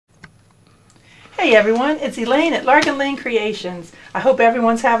Hey everyone, it's Elaine at Lark and Lane Creations. I hope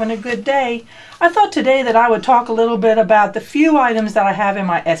everyone's having a good day. I thought today that I would talk a little bit about the few items that I have in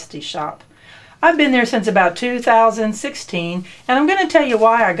my Etsy shop. I've been there since about 2016, and I'm going to tell you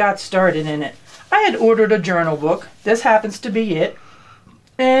why I got started in it. I had ordered a journal book. This happens to be it.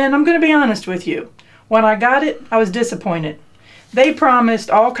 And I'm going to be honest with you. When I got it, I was disappointed. They promised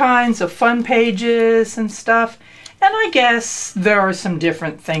all kinds of fun pages and stuff, and I guess there are some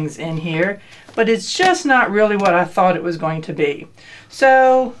different things in here, but it's just not really what I thought it was going to be.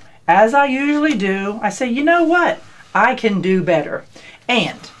 So, as I usually do, I say, you know what? I can do better.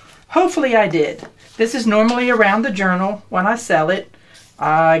 And hopefully I did. This is normally around the journal when I sell it.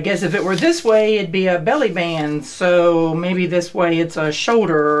 I guess if it were this way, it'd be a belly band, so maybe this way it's a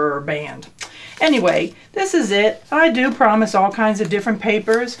shoulder band. Anyway, this is it. I do promise all kinds of different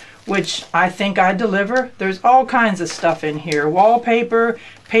papers, which I think I deliver. There's all kinds of stuff in here. Wallpaper,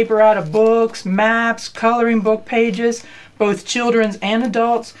 paper out of books, maps, coloring book pages, both children's and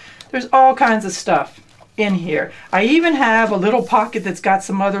adults. There's all kinds of stuff in here. I even have a little pocket that's got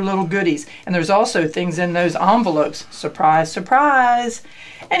some other little goodies. And there's also things in those envelopes. Surprise, surprise.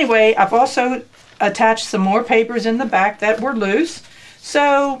 Anyway, I've also attached some more papers in the back that were loose.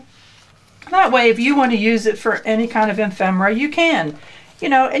 So that way, if you want to use it for any kind of ephemera, you can. You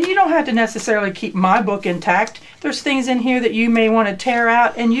know, and you don't have to necessarily keep my book intact. There's things in here that you may want to tear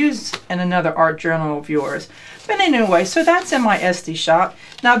out and use in another art journal of yours. But anyway, so that's in my Etsy shop.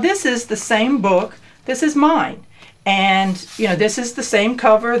 Now this is the same book. This is mine. And, you know, this is the same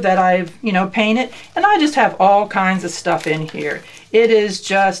cover that I've, painted. And I just have all kinds of stuff in here. It is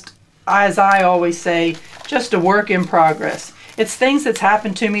just, as I always say, just a work in progress. It's things that's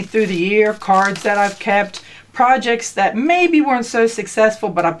happened to me through the year, cards that I've kept, projects that maybe weren't so successful,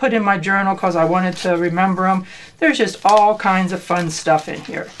 but I put in my journal because I wanted to remember them. There's just all kinds of fun stuff in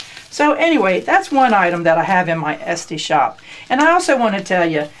here. So anyway, that's one item that I have in my Etsy shop. And I also want to tell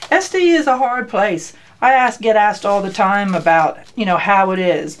you, Etsy is a hard place. I get asked all the time about, how it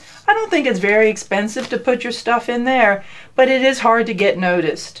is. I don't think it's very expensive to put your stuff in there, but it is hard to get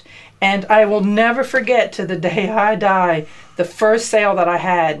noticed. And I will never forget to the day I die, the first sale that I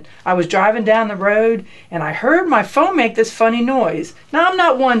had. I was driving down the road and I heard my phone make this funny noise. Now, I'm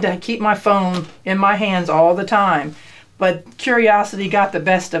not one to keep my phone in my hands all the time, but curiosity got the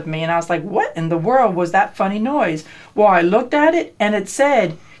best of me and I was like, what in the world was that funny noise? Well, I looked at it and it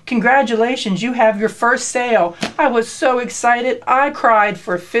said, congratulations, you have your first sale. I was so excited. I cried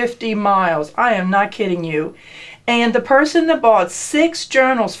for 50 miles. I am not kidding you. And the person that bought 6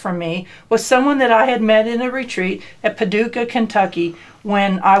 journals from me was someone that I had met in a retreat at Paducah, Kentucky,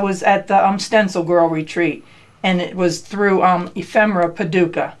 when I was at the Stencil Girl retreat. And it was through Ephemera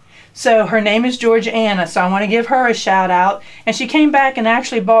Paducah. So her name is Georgia Anna, so I want to give her a shout out. And she came back and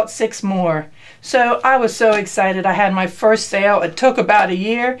actually bought 6 more. So I was so excited. I had my first sale. It took about a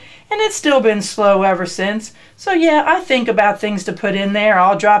year, and it's still been slow ever since. So yeah, I think about things to put in there.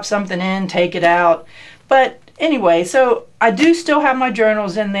 I'll drop something in, take it out. But anyway, so I do still have my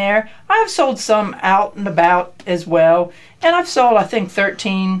journals in there. I've sold some out and about as well. And I've sold, I think,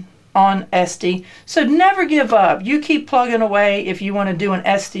 13 on Etsy. So never give up. You keep plugging away if you want to do an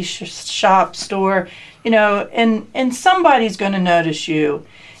Etsy shop store, and somebody's going to notice you.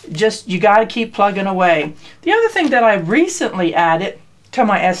 Just, you got to keep plugging away. The other thing that I recently added to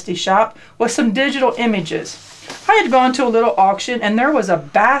my Etsy shop was some digital images. I had gone to a little auction and there was a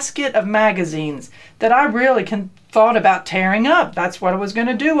basket of magazines that I really thought about tearing up. That's what I was going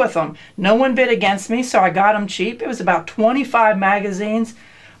to do with them. No one bid against me, so I got them cheap. It was about 25 magazines.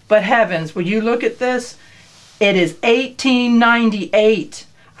 But heavens, will you look at this? It is $18.98.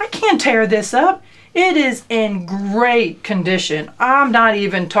 I can't tear this up. It is in great condition. I'm not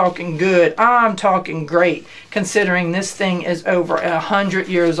even talking good. I'm talking great, considering this thing is over 100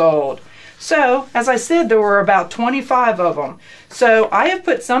 years old. So, as I said, there were about 25 of them. So, I have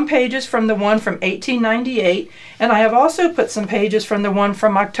put some pages from the one from 1898, and I have also put some pages from the one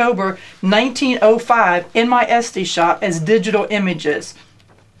from October 1905 in my Etsy shop as digital images.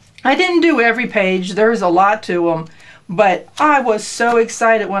 I didn't do every page. There's a lot to them. But I was so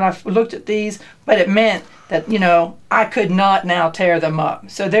excited when I looked at these, but it meant that, I could not now tear them up.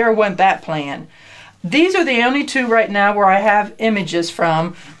 So there went that plan. These are the only 2 right now where I have images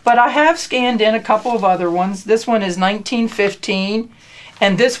from, but I have scanned in a couple of other ones. This one is 1915,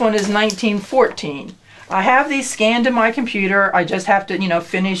 and this one is 1914. I have these scanned in my computer. I just have to,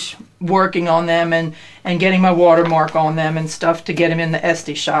 finish working on them and getting my watermark on them and stuff to get them in the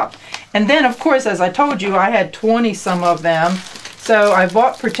Etsy shop. And then, of course, as I told you, I had 20 some of them. So I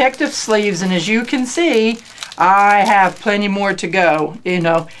bought protective sleeves, and as you can see, I have plenty more to go, you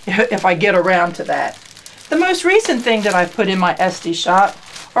know, if I get around to that. The most recent thing that I've put in my Esty shop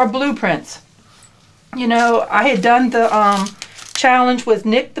are blueprints. You know, I had done the challenge with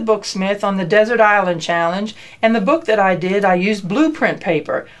Nick the Booksmith on the Desert Island Challenge, and the book that I did, I used blueprint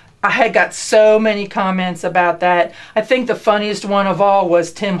paper. I had got so many comments about that. I think the funniest one of all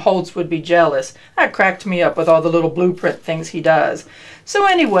was Tim Holtz would be jealous. That cracked me up with all the little blueprint things he does. So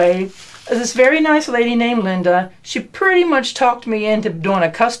anyway, this very nice lady named Linda, she pretty much talked me into doing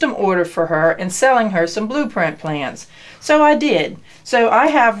a custom order for her and selling her some blueprint plans. So I did. So I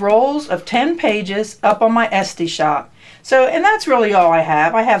have rolls of 10 pages up on my Esty shop. So, and that's really all I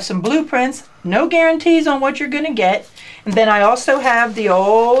have. I have some blueprints, no guarantees on what you're going to get. And then I also have the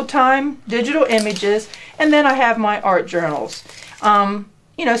old time digital images, and then I have my art journals.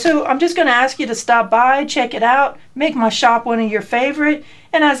 You know, so I'm just going to ask you to stop by, check it out, make my shop one of your favorite.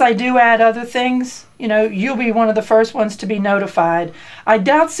 And as I do add other things, you know, you'll be one of the first ones to be notified. I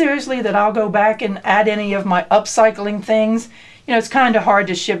doubt seriously that I'll go back and add any of my upcycling things. You know, it's kind of hard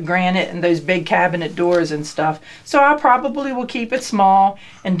to ship granite and those big cabinet doors and stuff. So I probably will keep it small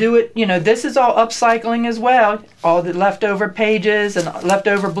and do it, you know, this is all upcycling as well. All the leftover pages and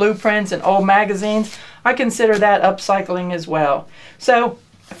leftover blueprints and old magazines, I consider that upcycling as well. So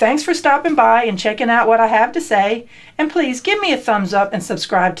thanks for stopping by and checking out what I have to say. And please give me a thumbs up and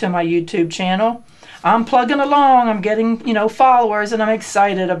subscribe to my YouTube channel. I'm plugging along. I'm getting, you know, followers, and I'm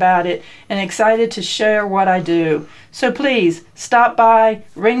excited about it and excited to share what I do. So please stop by,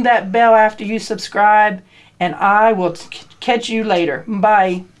 ring that bell after you subscribe, and I will catch you later.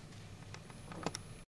 Bye.